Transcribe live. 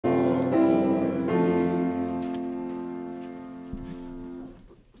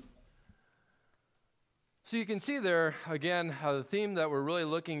So you can see there, again, how the theme that we're really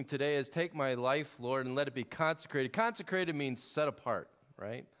looking today is take my life, Lord, and let it be consecrated. Consecrated means set apart,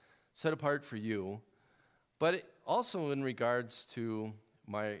 right? Set apart for you. But also in regards to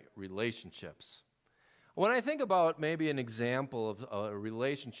my relationships. When I think about maybe an example of a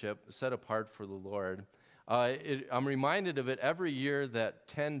relationship set apart for the Lord, I'm reminded of it every year that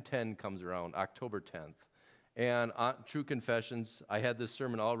 10/10 comes around, October 10th. And True Confessions, I had this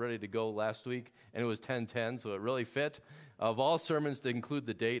sermon all ready to go last week, and it was 10/10, so it really fit. Of all sermons to include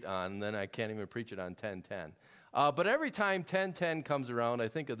the date on, then I can't even preach it on 10/10. But every time 10/10 comes around, I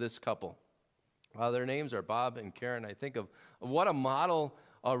think of this couple. Their names are Bob and Karen. I think of what a model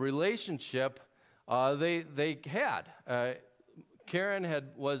relationship they had.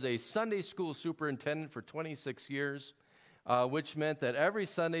 Karen was a Sunday school superintendent for 26 years. Which meant that every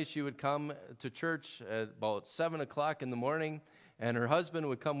Sunday she would come to church at about 7 o'clock in the morning, and her husband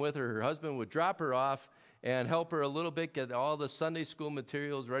would come with her. Her husband would drop her off and help her a little bit get all the Sunday school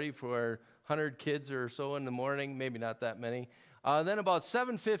materials ready for 100 kids or so in the morning, maybe not that many. Then about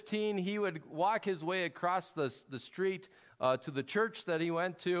 7:15, he would walk his way across the street to the church that he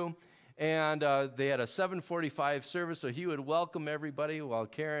went to, and they had a 7:45 service, so he would welcome everybody while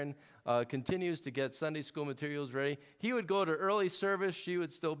Karen continues to get Sunday school materials ready. He would go to early service. She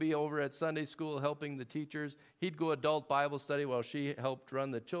would still be over at Sunday school helping the teachers. He'd go adult Bible study while she helped run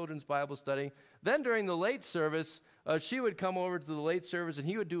the children's Bible study. Then during the late service, she would come over to the late service, and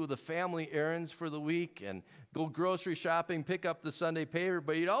he would do the family errands for the week and go grocery shopping, pick up the Sunday paper.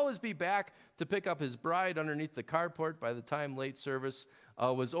 But he'd always be back to pick up his bride underneath the carport by the time late service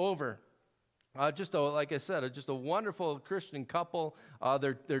was over. Like I said, just a wonderful Christian couple.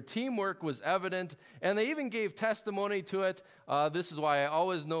 Their teamwork was evident, and they even gave testimony to it. This is why I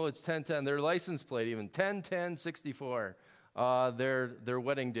always know it's 10/10. Their license plate, even 10/10/64, their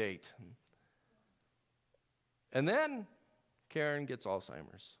wedding date. And then Karen gets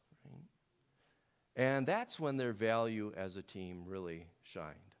Alzheimer's, right? And that's when their value as a team really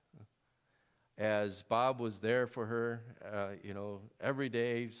shined. As Bob was there for her, every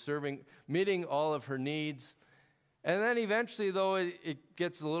day, meeting all of her needs. And then eventually, though, it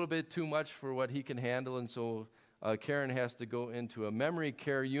gets a little bit too much for what he can handle, and so Karen has to go into a memory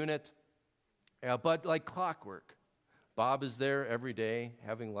care unit. But like clockwork, Bob is there every day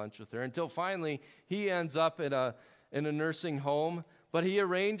having lunch with her until finally he ends up in a nursing home. But he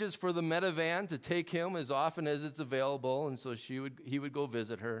arranges for the Medivan to take him as often as it's available, and so he would go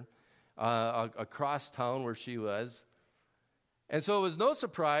visit her across town where she was. And so it was no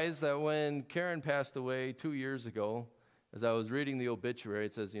surprise that when Karen passed away 2 years ago, as I was reading the obituary,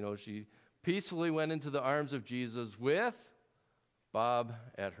 it says, she peacefully went into the arms of Jesus with Bob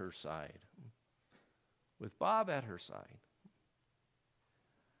at her side. With Bob at her side.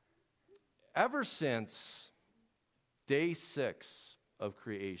 Ever since day 6 of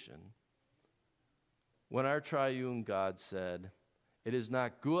creation, when our triune God said, "It is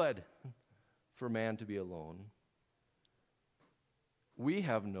not good for man to be alone," we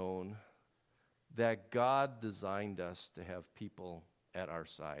have known that God designed us to have people at our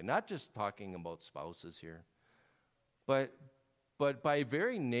side. Not just talking about spouses here, but by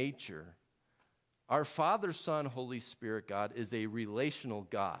very nature, our Father, Son, Holy Spirit God is a relational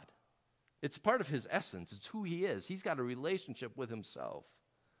God. It's part of his essence. It's who he is. He's got a relationship with himself.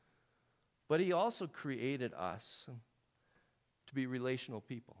 But he also created us to be relational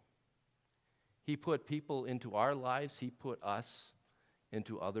people. He put people into our lives. He put us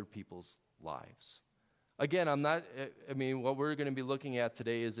into other people's lives. Again, what we're going to be looking at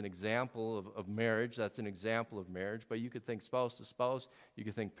today is an example of marriage. That's an example of marriage. But you could think spouse to spouse. You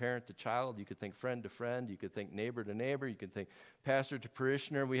could think parent to child. You could think friend to friend. You could think neighbor to neighbor. You could think pastor to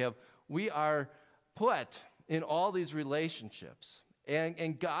parishioner. We are put in all these relationships.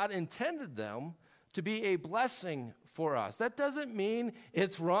 And God intended them to be a blessing for us. That doesn't mean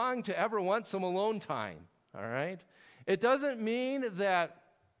it's wrong to ever want some alone time, all right? It doesn't mean that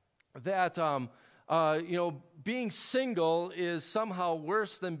being single is somehow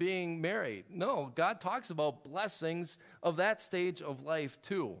worse than being married. No, God talks about blessings of that stage of life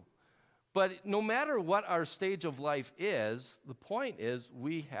too. But no matter what our stage of life is, the point is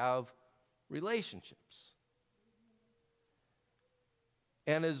we have relationships.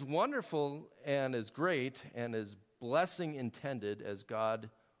 And as wonderful and as great and as blessing intended as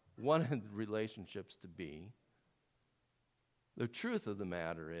God wanted relationships to be, the truth of the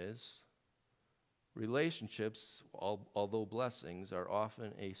matter is relationships, although blessings, are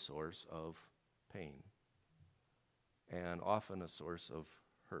often a source of pain and often a source of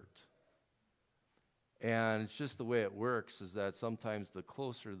hurt. And it's just the way it works is that sometimes the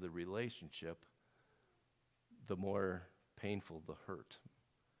closer the relationship, the more painful the hurt.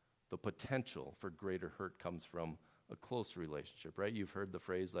 The potential for greater hurt comes from a close relationship, right? You've heard the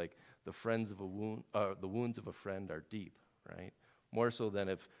phrase like the wounds of a friend are deep, right? More so than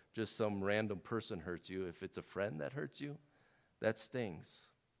if just some random person hurts you. If it's a friend that hurts you, that stings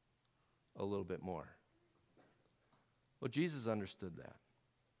a little bit more. Well, Jesus understood that.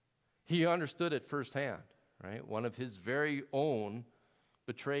 He understood it firsthand, right? One of his very own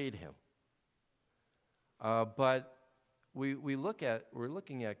betrayed him. But we're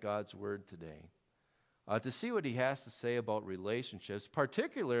looking at God's word today to see what he has to say about relationships.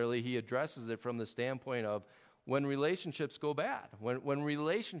 Particularly, he addresses it from the standpoint of when relationships go bad, when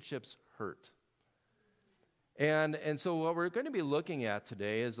relationships hurt. And so what we're going to be looking at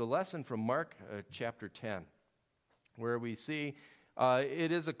today is a lesson from Mark chapter 10, where we see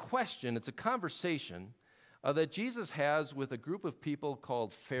it is a question, it's a conversation that Jesus has with a group of people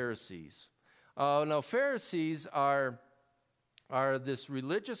called Pharisees. Now, Pharisees are this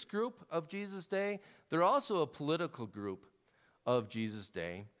religious group of Jesus' day. They're also a political group of Jesus'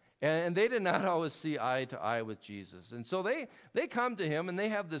 day. And they did not always see eye to eye with Jesus. And so they come to him and they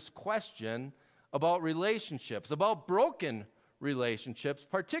have this question about relationships, about broken relationships.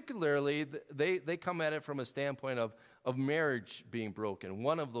 Particularly, they come at it from a standpoint of marriage being broken,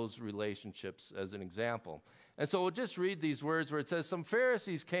 one of those relationships as an example. And so we'll just read these words where it says, some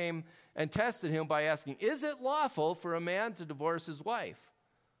Pharisees came and tested him by asking, is it lawful for a man to divorce his wife?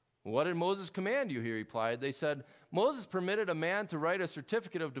 What did Moses command you? He replied. They said, Moses permitted a man to write a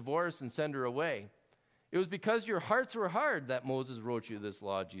certificate of divorce and send her away. It was because your hearts were hard that Moses wrote you this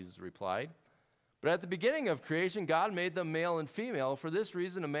law, Jesus replied. But at the beginning of creation, God made them male and female. For this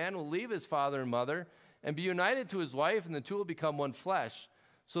reason, a man will leave his father and mother and be united to his wife, and the two will become one flesh.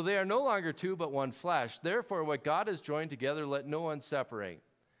 So they are no longer two, but one flesh. Therefore, what God has joined together, let no one separate.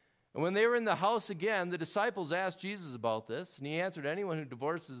 And when they were in the house again, the disciples asked Jesus about this, and he answered, anyone who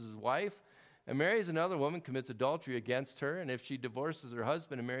divorces his wife and marries another woman commits adultery against her, and if she divorces her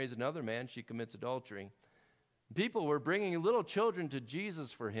husband and marries another man, she commits adultery. People were bringing little children to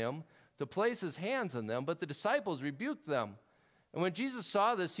Jesus for him to place his hands on them, but the disciples rebuked them. And when Jesus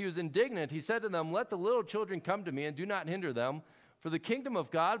saw this, he was indignant. He said to them, let the little children come to me, and do not hinder them, for the kingdom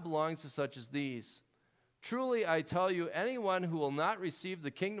of God belongs to such as these. Truly, I tell you, anyone who will not receive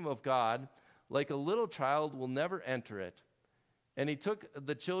the kingdom of God like a little child will never enter it. And he took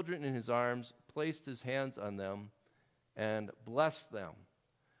the children in his arms, placed his hands on them, and blessed them.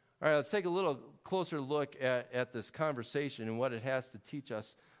 All right, let's take a little closer look at this conversation and what it has to teach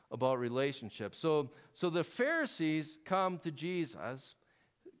us about relationships. So the Pharisees come to Jesus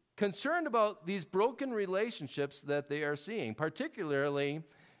concerned about these broken relationships that they are seeing, particularly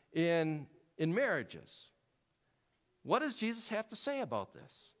in marriages. What does Jesus have to say about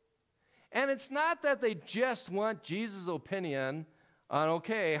this? And it's not that they just want Jesus' opinion on,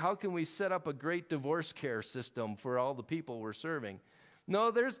 okay, how can we set up a great divorce care system for all the people we're serving? No,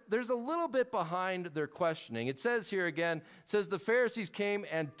 there's a little bit behind their questioning. It says here again, it says the Pharisees came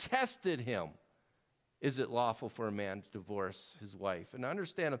and tested him. Is it lawful for a man to divorce his wife? And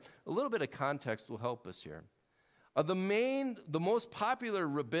understand, a little bit of context will help us here. The most popular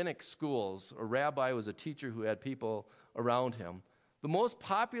rabbinic schools, a rabbi was a teacher who had people around him. The most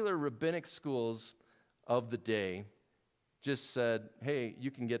popular rabbinic schools of the day just said, hey,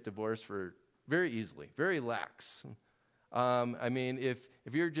 you can get divorced for very easily, very lax. I mean, if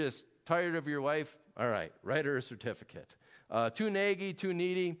you're just tired of your wife, all right, write her a certificate. Too naggy, too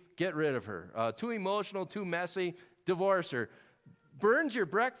needy, get rid of her. Too emotional, too messy, divorce her. Burns your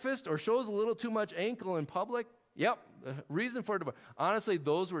breakfast or shows a little too much ankle in public, yep, reason for divorce. Honestly,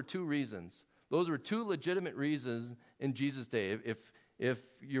 those were two reasons. Those were two legitimate reasons in Jesus' day. If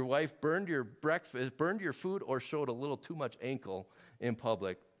your wife burned your breakfast, burned your food, or showed a little too much ankle in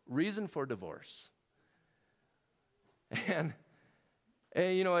public, reason for divorce. And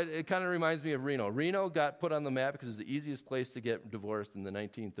you know, it kind of reminds me of Reno. Reno got put on the map because it's the easiest place to get divorced in the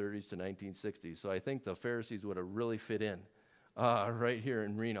 1930s to 1960s. So I think the Pharisees would have really fit in right here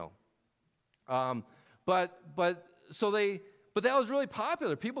in Reno. But that was really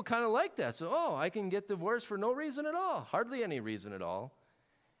popular. People kind of liked that. So, I can get divorced for no reason at all, hardly any reason at all.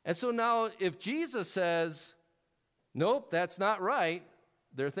 And so now if Jesus says, nope, that's not right,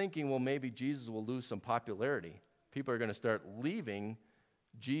 they're thinking, well, maybe Jesus will lose some popularity. People are going to start leaving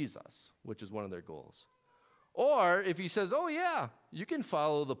Jesus, which is one of their goals. Or if he says, oh yeah, you can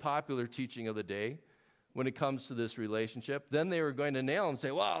follow the popular teaching of the day when it comes to this relationship, then they were going to nail him and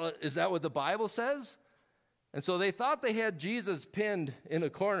say, well, is that what the Bible says? And so they thought they had Jesus pinned in a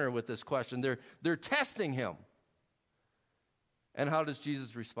corner with this question. They're testing him. And how does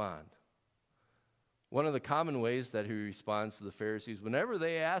Jesus respond? One of the common ways that he responds to the Pharisees, whenever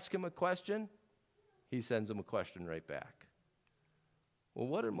they ask him a question, he sends them a question right back. Well,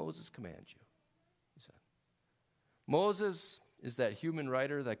 what did Moses command you? He said. Moses is that human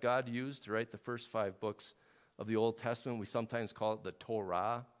writer that God used to write the first 5 books of the Old Testament. We sometimes call it the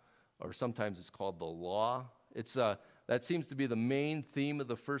Torah, or sometimes it's called the law. That seems to be the main theme of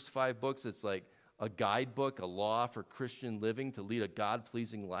the first 5 books. It's like a guidebook, a law for Christian living to lead a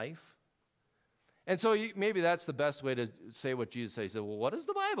God-pleasing life. And so maybe that's the best way to say what Jesus said. He said, well, what does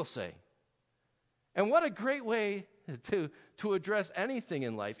the Bible say? And what a great way to address anything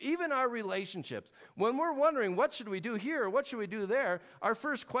in life, even our relationships. When we're wondering, what should we do here, or what should we do there, our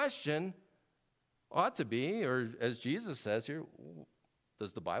first question ought to be, or as Jesus says here,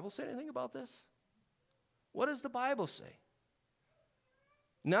 does the Bible say anything about this? What does the Bible say?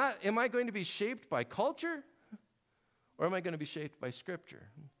 Not, am I going to be shaped by culture, or am I going to be shaped by Scripture?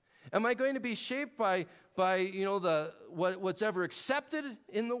 Am I going to be shaped by what's ever accepted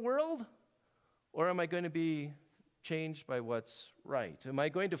in the world? Or am I going to be changed by what's right? Am I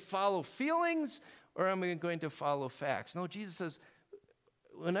going to follow feelings, or am I going to follow facts? No, Jesus says,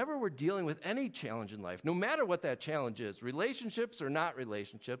 whenever we're dealing with any challenge in life, no matter what that challenge is, relationships or not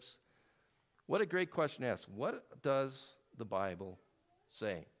relationships, what a great question to ask. What does the Bible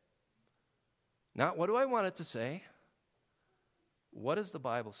say? Not what do I want it to say? What does the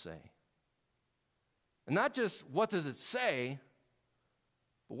Bible say? And not just what does it say,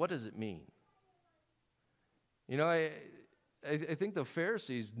 but what does it mean? You know, I think the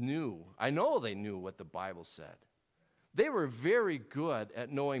Pharisees knew, I know they knew what the Bible said. They were very good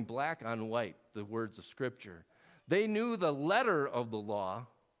at knowing black on white the words of Scripture. They knew the letter of the law,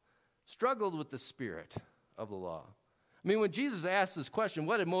 struggled with the spirit of the law. I mean, when Jesus asked this question,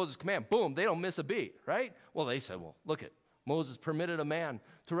 what did Moses command? Boom, they don't miss a beat, right? Well, they said, well, look it. Moses permitted a man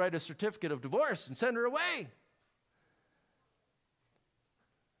to write a certificate of divorce and send her away.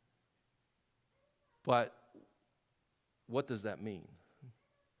 But what does that mean?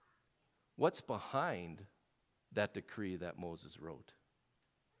 What's behind that decree that Moses wrote?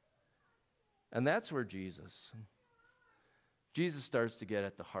 And that's where Jesus starts to get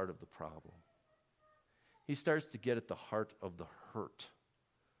at the heart of the problem. He starts to get at the heart of the hurt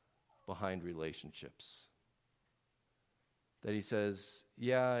behind relationships. That he says,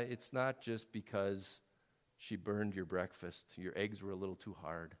 yeah, it's not just because she burned your breakfast, your eggs were a little too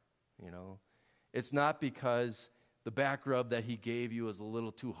hard, you know. It's not because the back rub that he gave you is a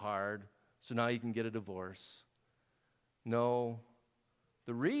little too hard, so now you can get a divorce. No,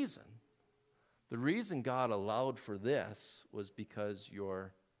 the reason God allowed for this was because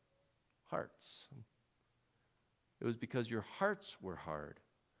your hearts. It was because your hearts were hard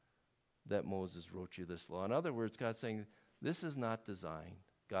that Moses wrote you this law. In other words, God's saying, this is not design,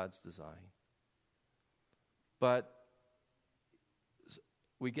 God's design. But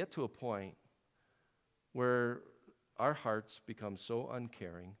we get to a point where our hearts become so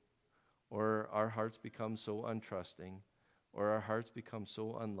uncaring, or our hearts become so untrusting, or our hearts become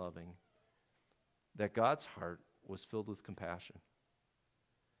so unloving, that God's heart was filled with compassion.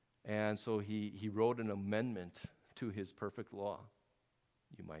 And so he wrote an amendment to his perfect law,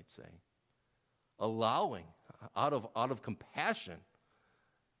 you might say, allowing, out of compassion,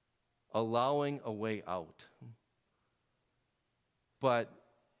 allowing a way out. But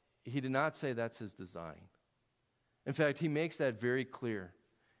he did not say that's his design. In fact, he makes that very clear.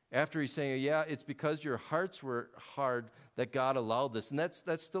 After he's saying, yeah, it's because your hearts were hard that God allowed this. And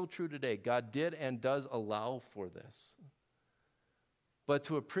that's still true today. God did and does allow for this. But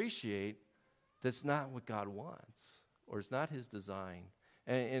to appreciate that's not what God wants, or it's not his design.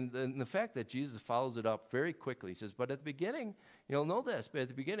 And the fact that Jesus follows it up very quickly, he says, but at the beginning, you'll know this, but at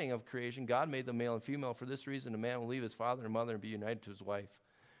the beginning of creation, God made them male and female. For this reason, a man will leave his father and mother and be united to his wife.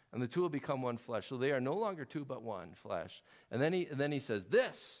 And the two will become one flesh. So they are no longer two, but one flesh. And then he says,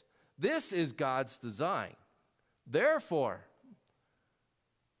 this is God's design. Therefore,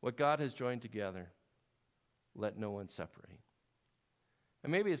 what God has joined together, let no one separate.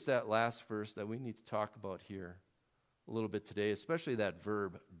 And maybe it's that last verse that we need to talk about here a little bit today, especially that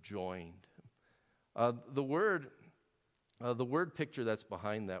verb, joined. The word picture that's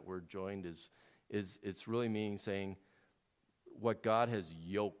behind that word joined is it's really meaning saying what God has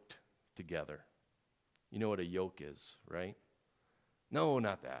yoked together. You know what a yoke is, right? No,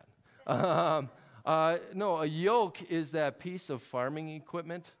 not that. No, a yoke is that piece of farming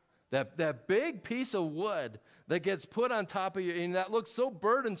equipment, that big piece of wood that gets put on top of you, and that looks so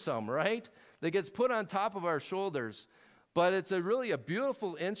burdensome, right? That gets put on top of our shoulders. But it's really a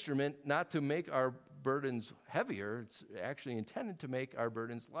beautiful instrument, not to make our burdens heavier. It's actually intended to make our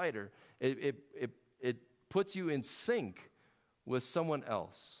burdens lighter. It it puts you in sync with someone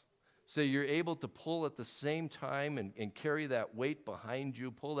else. So you're able to pull at the same time and carry that weight behind you,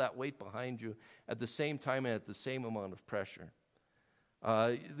 pull that weight behind you at the same time and at the same amount of pressure.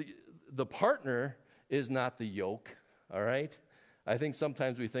 The partner is not the yoke, all right? I think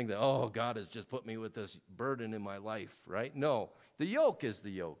sometimes we think that, oh, God has just put me with this burden in my life, right? No, the yoke is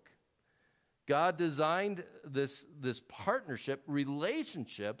the yoke. God designed this partnership,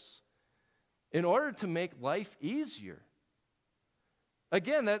 relationships, in order to make life easier.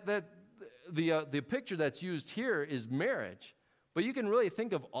 Again, the picture that's used here is marriage, but you can really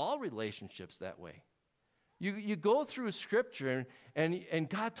think of all relationships that way. You go through Scripture, and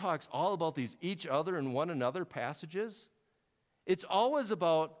God talks all about these each other and one another passages. It's always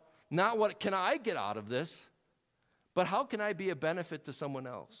about not what can I get out of this, but how can I be a benefit to someone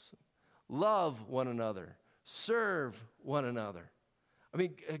else? Love one another. Serve one another. I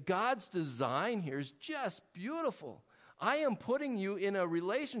mean, God's design here is just beautiful. I am putting you in a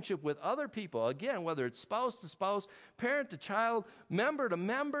relationship with other people, again, whether it's spouse to spouse, parent to child, member to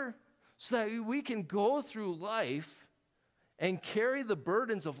member, so that we can go through life and carry the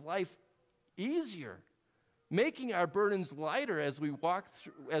burdens of life easier, making our burdens lighter as we walk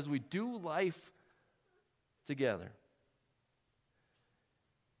through, as we do life together.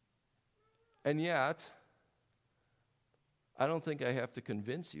 And yet, I don't think I have to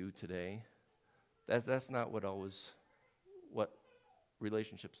convince you today that that's not what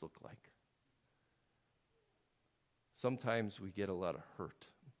relationships look like. Sometimes we get a lot of hurt.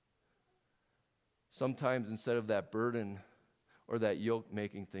 Sometimes instead of that burden or that yoke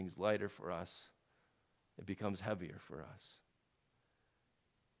making things lighter for us, it becomes heavier for us.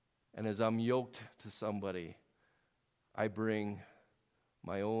 And as I'm yoked to somebody, I bring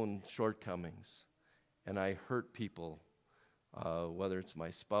my own shortcomings, and I hurt people. Whether it's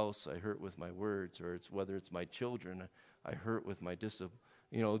my spouse, I hurt with my words, or whether it's my children, I hurt with my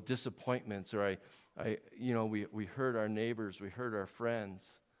disappointments, or we hurt our neighbors, we hurt our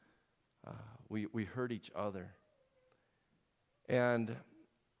friends, we hurt each other. And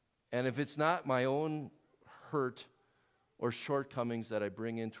if it's not my own hurt or shortcomings that I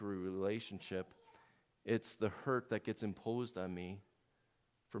bring into a relationship, it's the hurt that gets imposed on me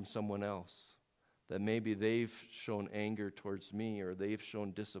from someone else. That maybe they've shown anger towards me, or they've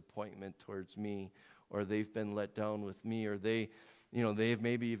shown disappointment towards me, or they've been let down with me, or they've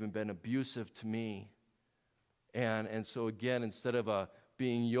maybe even been abusive to me. And so again, instead of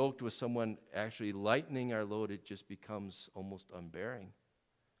being yoked with someone actually lightening our load, it just becomes almost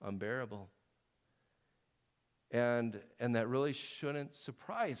unbearable. And that really shouldn't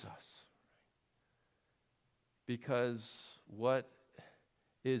surprise us. Because what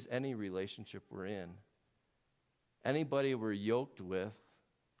is any relationship we're in? Anybody we're yoked with,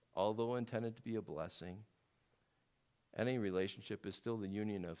 although intended to be a blessing, any relationship is still the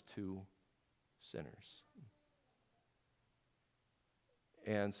union of two sinners.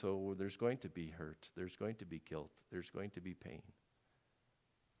 And so there's going to be hurt, there's going to be guilt, there's going to be pain.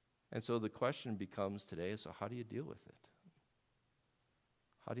 And so the question becomes today, so how do you deal with it?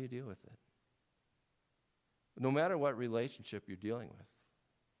 How do you deal with it? No matter what relationship you're dealing with.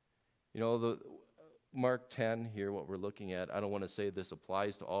 The Mark 10 here, what we're looking at, I don't want to say this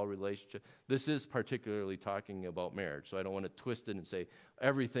applies to all relationships. This is particularly talking about marriage, so I don't want to twist it and say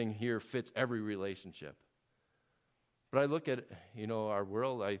everything here fits every relationship. But I look at, our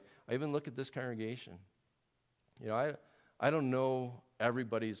world, I even look at this congregation. I don't know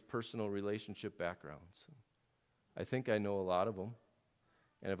everybody's personal relationship backgrounds. I think I know a lot of them.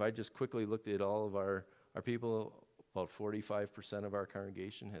 And if I just quickly looked at all of our people, about 45% of our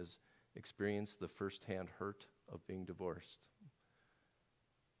congregation has experienced the firsthand hurt of being divorced.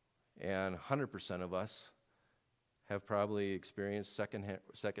 And 100% of us have probably experienced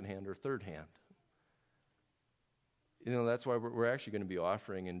secondhand or thirdhand. That's why we're actually going to be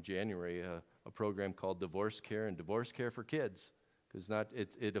offering in January a program called Divorce Care and Divorce Care for Kids, because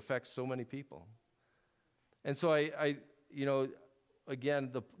it affects so many people. And so again,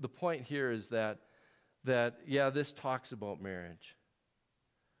 the point here is that this talks about marriage.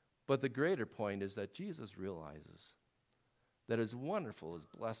 But the greater point is that Jesus realizes that as wonderful as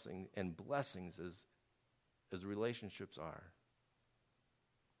blessings as relationships are,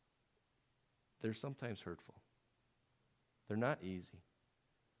 they're sometimes hurtful. They're not easy.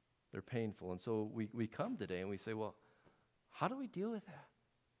 They're painful. And so we come today and we say, well, how do we deal with that?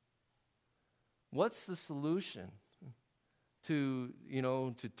 What's the solution to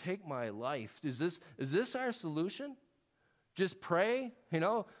take my life? Is this our solution? Just pray,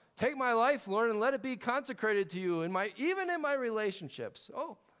 take my life, Lord, and let it be consecrated to you even in my relationships.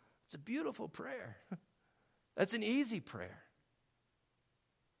 Oh, It's a beautiful prayer. That's an easy prayer.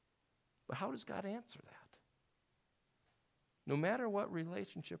 But how does God answer that? No matter what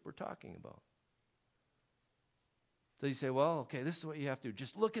relationship we're talking about. So you say, well, okay, this is what you have to do.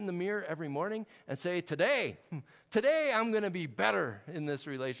 Just look in the mirror every morning and say, today I'm going to be better in this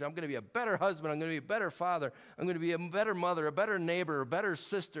relationship. I'm going to be a better husband. I'm going to be a better father. I'm going to be a better mother, a better neighbor, a better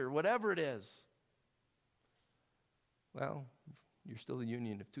sister, whatever it is. Well, you're still the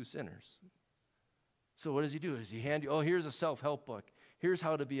union of two sinners. So what does he do? Does he hand you, here's a self-help book. Here's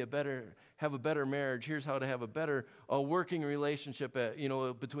how to have a better marriage. Here's how to have a better working relationship,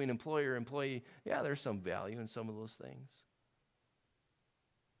 between employer and employee. Yeah, there's some value in some of those things.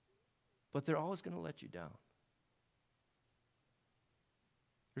 But they're always going to let you down.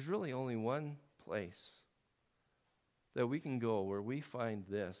 There's really only one place that we can go where we find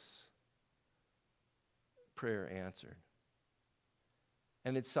this prayer answered.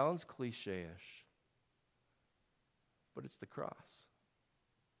 And it sounds cliche-ish, but it's the cross.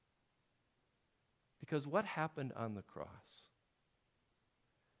 Because what happened on the cross?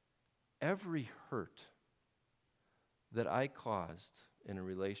 Every hurt that I caused in a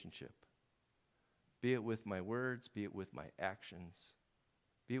relationship, be it with my words, be it with my actions,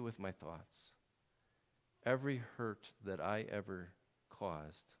 be it with my thoughts, every hurt that I ever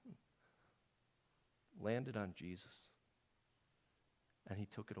caused landed on Jesus, and he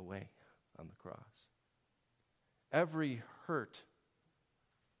took it away on the cross. Every hurt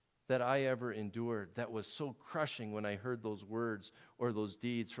that I ever endured that was so crushing when I heard those words or those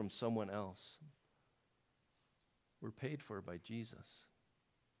deeds from someone else were paid for by Jesus.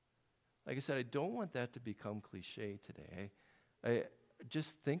 Like I said, I don't want that to become cliche today. I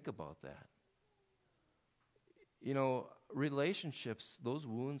just think about that. Relationships, those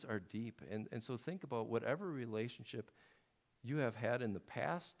wounds are deep. And so think about whatever relationship you have had in the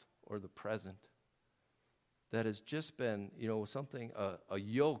past or the present that has just been, something, a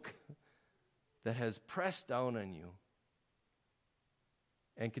yoke that has pressed down on you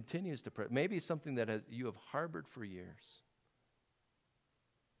and continues to press. Maybe something that you have harbored for years.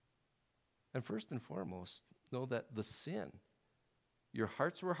 And first and foremost, know that the sin, your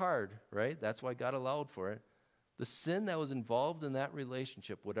hearts were hard, right? That's why God allowed for it. The sin that was involved in that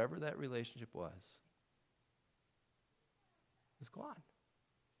relationship, whatever that relationship was, is gone.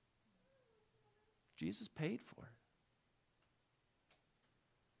 Jesus paid for it.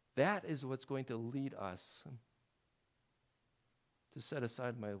 That is what's going to lead us to set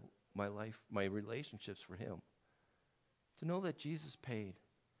aside my life, my relationships for him. To know that Jesus paid.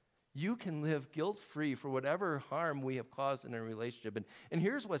 You can live guilt-free for whatever harm we have caused in a relationship. And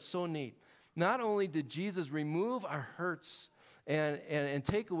here's what's so neat. Not only did Jesus remove our hurts and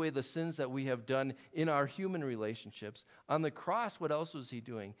take away the sins that we have done in our human relationships, on the cross, what else was he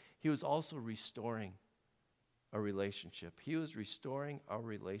doing? He was also restoring a relationship. He was restoring our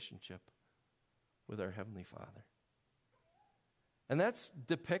relationship with our Heavenly Father. And that's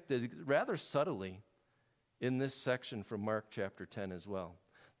depicted rather subtly in this section from Mark chapter 10 as well.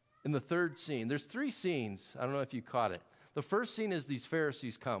 In the third scene, there's three scenes. I don't know if you caught it. The first scene is these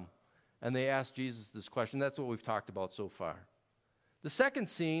Pharisees come, and they ask Jesus this question. That's what we've talked about so far. The second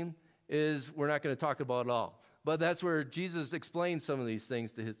scene is we're not going to talk about at all, but that's where Jesus explains some of these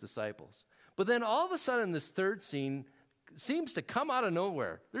things to his disciples. But then all of a sudden, this third scene seems to come out of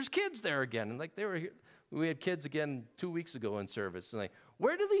nowhere. There's kids there again, and like they were here. We had kids again 2 weeks ago in service, and like,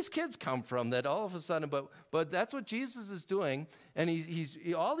 where do these kids come from? That all of a sudden, but that's what Jesus is doing, and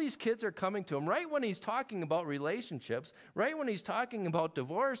all these kids are coming to him right when he's talking about relationships, right when he's talking about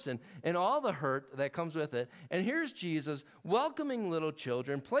divorce and all the hurt that comes with it. And here's Jesus welcoming little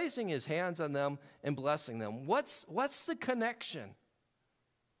children, placing his hands on them and blessing them. What's the connection?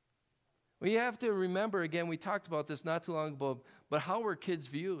 Well, you have to remember, again, we talked about this not too long ago, but how were kids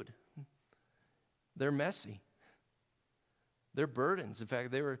viewed? They're messy. They're burdens. In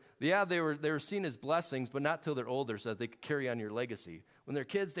fact, they were seen as blessings, but not till they're older so that they could carry on your legacy. When they're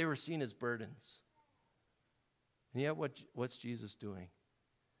kids, they were seen as burdens. And yet, what's Jesus doing?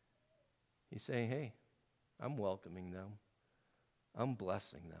 He's saying, hey, I'm welcoming them. I'm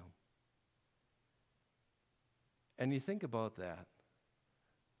blessing them. And you think about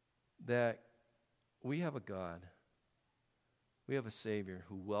that we have a God, we have a Savior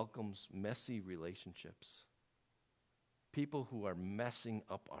who welcomes messy relationships, people who are messing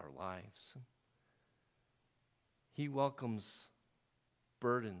up our lives. He welcomes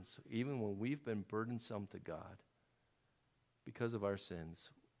burdens, even when we've been burdensome to God because of our sins.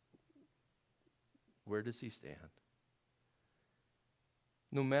 Where does he stand?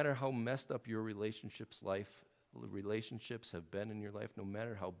 No matter how messed up your relationships have been in your life, no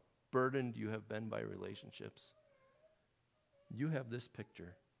matter how burdened you have been by relationships, you have this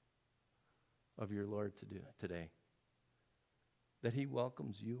picture of your Lord today, that he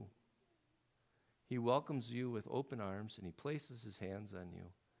welcomes you. He welcomes you with open arms, and he places his hands on you,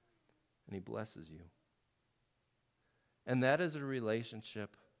 and he blesses you. And that is a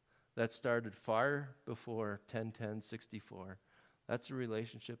relationship that started far before 10:10:64. That's a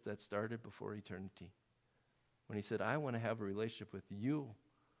relationship that started before eternity, when he said, I want to have a relationship with you,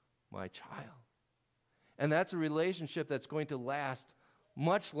 my child. And that's a relationship that's going to last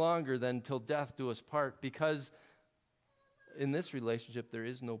much longer than till death do us part, because in this relationship there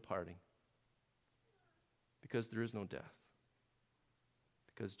is no parting, because there is no death,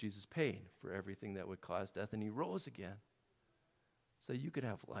 because Jesus paid for everything that would cause death, and he rose again so that you could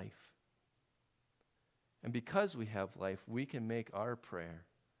have life. And because we have life, we can make our prayer,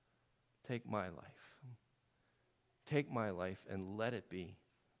 take my life. Take my life and let it be,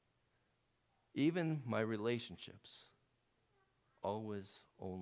 even my relationships, always only